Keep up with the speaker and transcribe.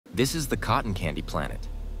This is the cotton candy planet.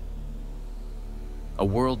 A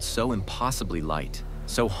world so impossibly light,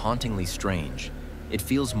 so hauntingly strange, it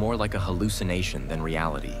feels more like a hallucination than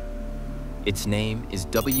reality. Its name is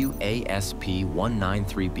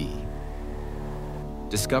WASP-193b.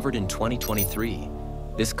 Discovered in 2023,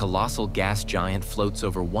 this colossal gas giant floats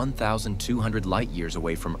over 1,200 light-years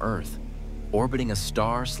away from Earth, orbiting a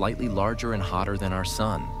star slightly larger and hotter than our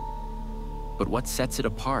Sun. But what sets it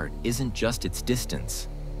apart isn't just its distance,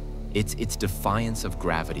 it's its defiance of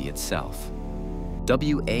gravity itself.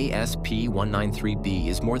 WASP-193b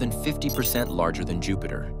is more than 50% larger than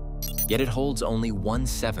Jupiter, yet it holds only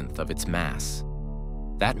 1/7 of its mass.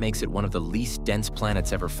 That makes it one of the least dense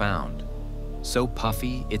planets ever found. So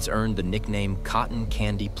puffy, it's earned the nickname Cotton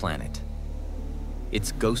Candy Planet.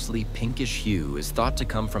 Its ghostly pinkish hue is thought to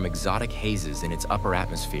come from exotic hazes in its upper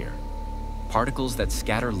atmosphere, particles that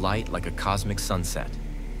scatter light like a cosmic sunset.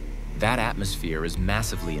 That atmosphere is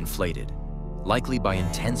massively inflated, likely by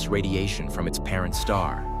intense radiation from its parent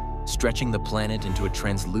star, stretching the planet into a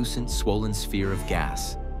translucent, swollen sphere of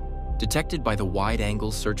gas. Detected by the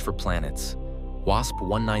wide-angle search for planets,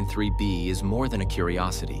 WASP-193b is more than a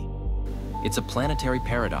curiosity. It's a planetary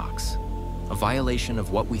paradox, a violation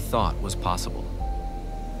of what we thought was possible.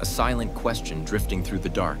 A silent question drifting through the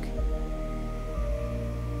dark,